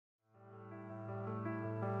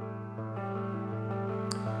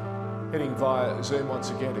Heading via Zoom once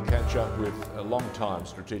again to catch up with a long-time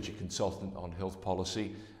strategic consultant on health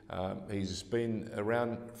policy. He's been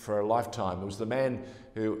around for a lifetime. It was the man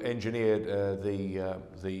who engineered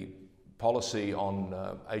the policy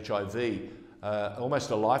on HIV almost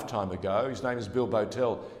a lifetime ago. His name is Bill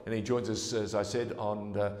Bowtell, and he joins us, as I said,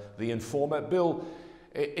 on TheInformer. Bill,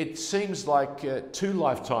 it seems like 2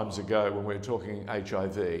 lifetimes ago when we were talking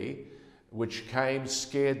HIV, which came,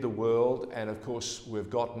 scared the world, and of course we've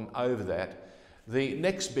gotten over that. The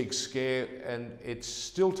next big scare, and it's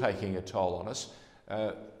still taking a toll on us,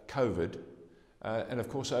 COVID. And of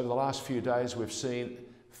course over the last few days we've seen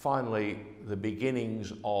finally the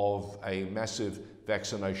beginnings of a massive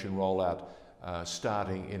vaccination rollout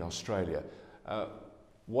starting in Australia.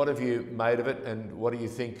 What have you made of it, and what do you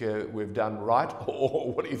think we've done right,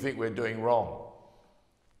 or what do you think we're doing wrong?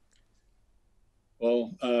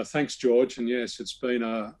 Well, thanks, George. And yes, it's been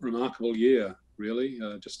a remarkable year, really.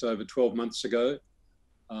 Just over 12 months ago,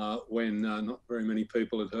 when not very many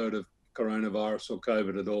people had heard of coronavirus or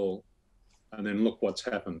COVID at all. And then look what's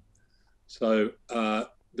happened. So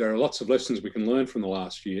there are lots of lessons we can learn from the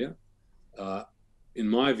last year. In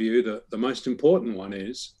my view, the most important one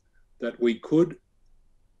is that we could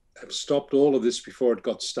have stopped all of this before it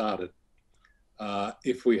got started.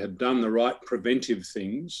 If we had done the right preventive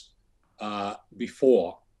things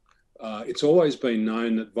before. It's always been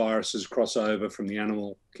known that viruses cross over from the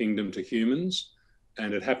animal kingdom to humans,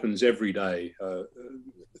 and it happens every day.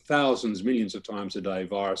 Thousands, millions of times a day,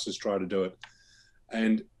 viruses try to do it.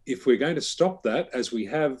 And if we're going to stop that, as we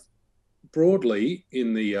have broadly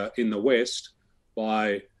in the West,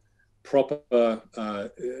 by proper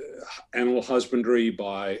animal husbandry,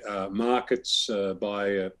 by markets,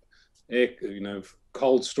 by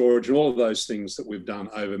cold storage, and all of those things that we've done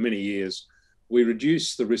over many years, we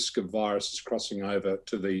reduce the risk of viruses crossing over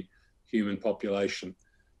to the human population.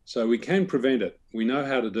 So we can prevent it. We know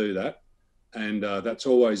how to do that. And that's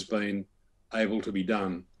always been able to be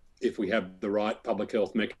done if we have the right public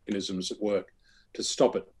health mechanisms at work to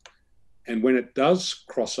stop it. And when it does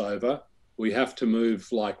cross over, we have to move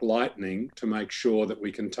like lightning to make sure that we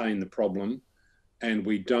contain the problem, and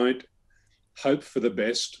we don't hope for the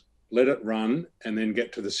best, let it run, and then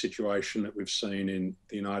get to the situation that we've seen in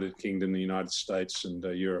the United Kingdom, the United States, and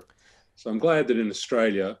Europe. So I'm glad that in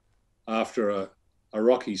Australia, after a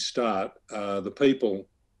rocky start, the people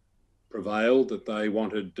prevailed, that they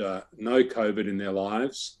wanted no COVID in their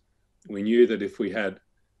lives. We knew that if we had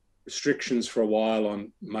restrictions for a while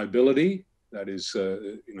on mobility, that is,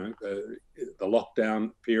 the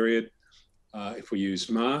lockdown period, if we used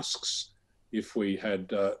masks, if we had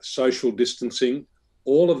social distancing,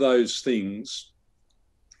 all of those things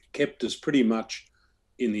kept us pretty much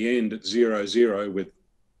in the end at 0-0, with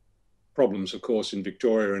problems, of course, in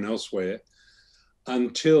Victoria and elsewhere,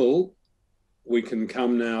 until we can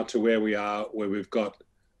come now to where we are, where we've got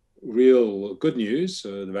real good news,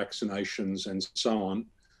 the vaccinations and so on,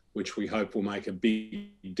 which we hope will make a big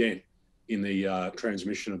dent in the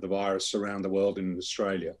transmission of the virus around the world and in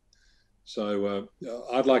Australia. So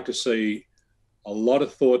I'd like to see a lot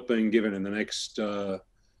of thought being given in the next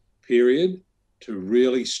period to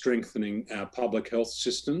really strengthening our public health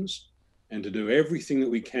systems, and to do everything that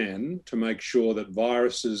we can to make sure that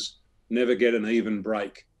viruses never get an even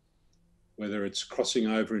break, whether it's crossing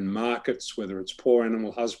over in markets, whether it's poor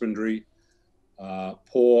animal husbandry,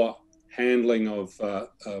 poor handling of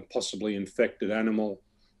possibly infected animal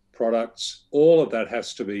products. All of that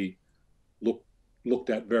has to be looked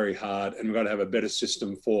at very hard, and we've got to have a better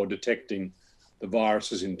system for detecting the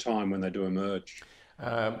viruses in time when they do emerge.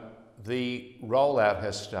 The rollout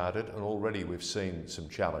has started, and already we've seen some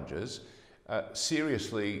challenges.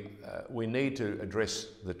 Seriously, we need to address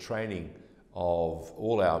the training of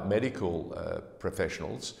all our medical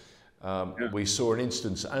professionals. We saw an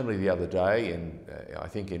instance only the other day I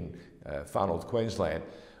think in far north Queensland,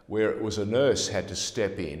 where it was a nurse had to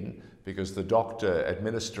step in because the doctor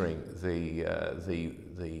administering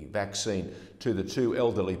the vaccine to the 2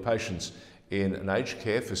 elderly patients in an aged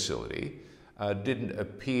care facility didn't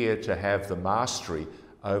appear to have the mastery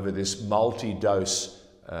over this multi-dose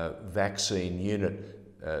vaccine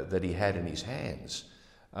unit that he had in his hands.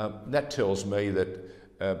 That tells me that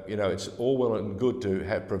it's all well and good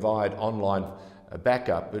to provide online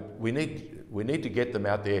backup, but we need to get them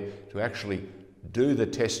out there to actually do the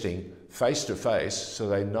testing face to face, so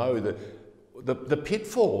they know the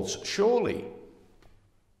pitfalls. Surely.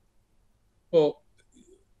 Well,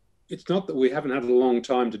 it's not that we haven't had a long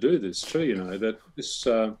time to do this too. That this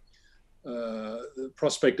the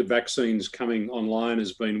prospect of vaccines coming online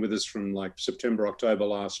has been with us from like September, October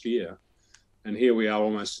last year, and here we are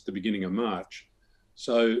almost at the beginning of March.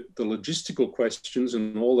 So the logistical questions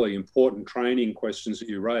and all the important training questions that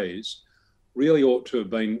you raise really ought to have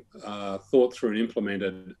been thought through and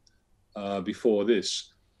implemented before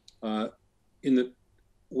this. We've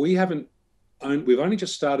only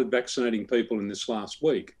just started vaccinating people in this last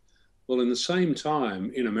week. Well, in the same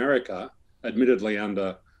time, in America, admittedly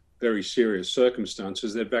under very serious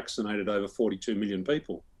circumstances, they've vaccinated over 42 million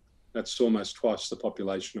people. That's almost twice the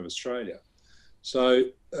population of Australia. So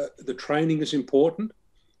the training is important.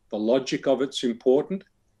 The logic of it's important.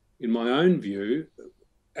 In my own view,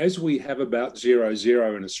 as we have about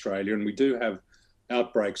 0-0 in Australia, and we do have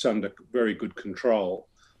outbreaks under very good control,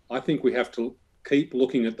 I think we have to keep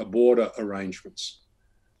looking at the border arrangements.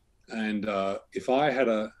 And if I had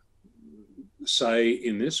a say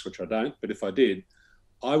in this, which I don't, but if I did,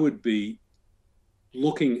 I would be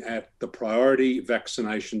looking at the priority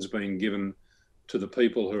vaccinations being given to the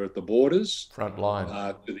people who are at the borders, front line,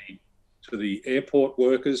 to the airport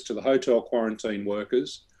workers, to the hotel quarantine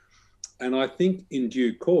workers. And I think in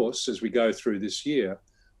due course, as we go through this year,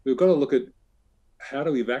 we've got to look at how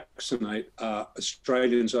do we vaccinate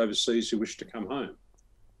Australians overseas who wish to come home.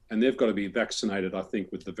 And they've got to be vaccinated, I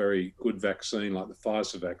think, with the very good vaccine like the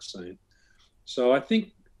Pfizer vaccine. So I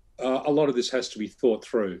think a lot of this has to be thought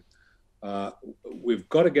through. We've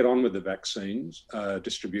got to get on with the vaccines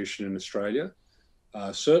distribution in Australia.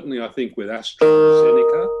 Certainly, I think with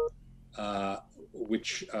AstraZeneca,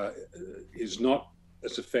 which is not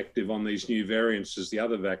as effective on these new variants as the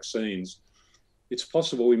other vaccines, it's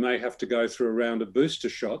possible we may have to go through a round of booster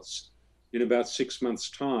shots in about 6 months'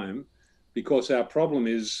 time, because our problem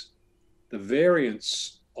is the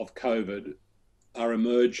variants of COVID are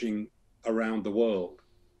emerging around the world.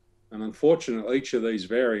 And unfortunately, each of these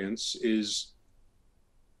variants is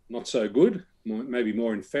not so good, maybe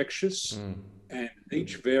more infectious, and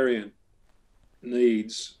each variant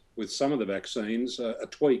needs, with some of the vaccines, a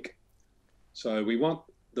tweak. So we want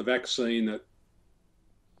the vaccine that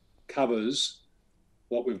covers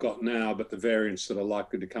what we've got now, but the variants that are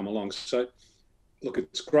likely to come along. So, look,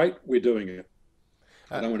 it's great we're doing it.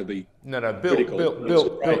 I don't want to be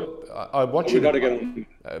Bill, I want you to get on.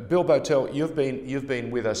 Bill Bowtell, you've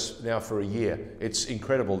been with us now for a year. It's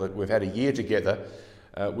incredible that we've had a year together.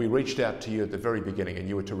 We reached out to you at the very beginning, and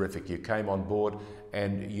you were terrific. You came on board,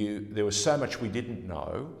 and there was so much we didn't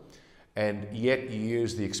know, and yet you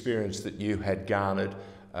used the experience that you had garnered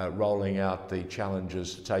rolling out the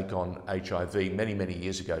challenges to take on HIV many, many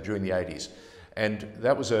years ago during the 80s. And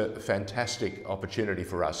that was a fantastic opportunity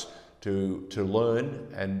for us to learn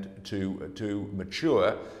and to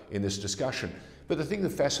mature in this discussion. But the thing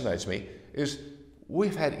that fascinates me is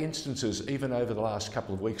we've had instances even over the last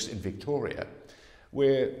couple of weeks in Victoria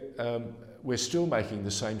where we're still making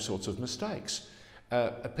the same sorts of mistakes.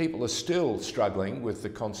 People are still struggling with the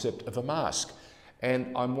concept of a mask.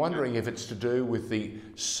 And I'm wondering if it's to do with the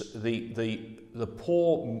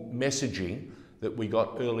poor messaging that we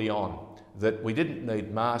got early on, that we didn't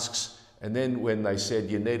need masks. And then when they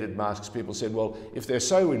said you needed masks, people said, well, if they're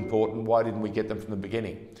so important, why didn't we get them from the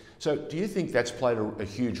beginning? So do you think that's played a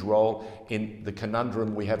huge role in the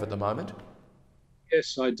conundrum we have at the moment?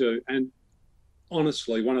 Yes, I do. And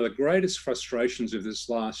honestly, one of the greatest frustrations of this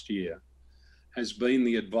last year has been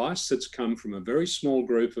the advice that's come from a very small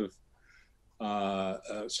group of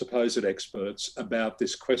supposed experts about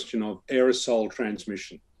this question of aerosol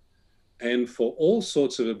transmission. And for all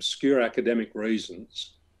sorts of obscure academic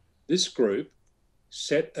reasons, this group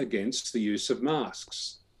set against the use of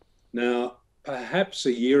masks. Now, perhaps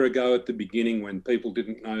a year ago at the beginning, when people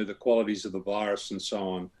didn't know the qualities of the virus and so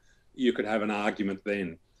on, you could have an argument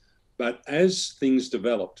then. But as things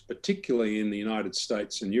developed, particularly in the United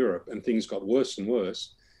States and Europe, and things got worse and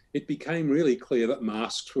worse, it became really clear that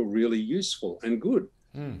masks were really useful and good.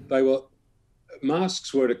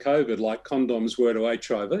 Masks were to COVID like condoms were to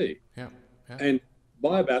HIV. Yeah. And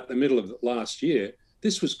by about the middle of last year,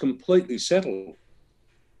 this was completely settled.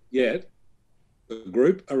 Yet the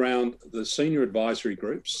group around the senior advisory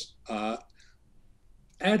groups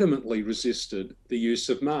adamantly resisted the use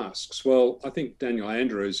of masks. Well, I think Daniel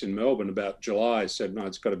Andrews in Melbourne about July said, no,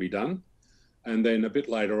 it's got to be done. And then a bit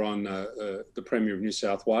later on, the Premier of New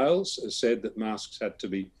South Wales said that masks had to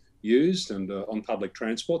be used and on public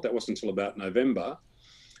transport. That wasn't until about November.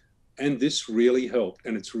 And this really helped.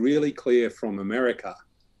 And it's really clear from America,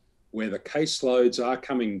 where the caseloads are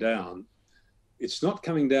coming down. It's not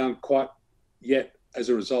coming down quite yet as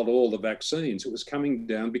a result of all the vaccines. It was coming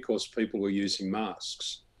down because people were using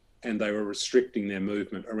masks and they were restricting their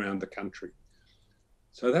movement around the country.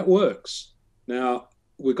 So that works. Now,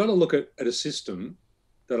 we've got to look at a system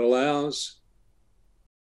that allows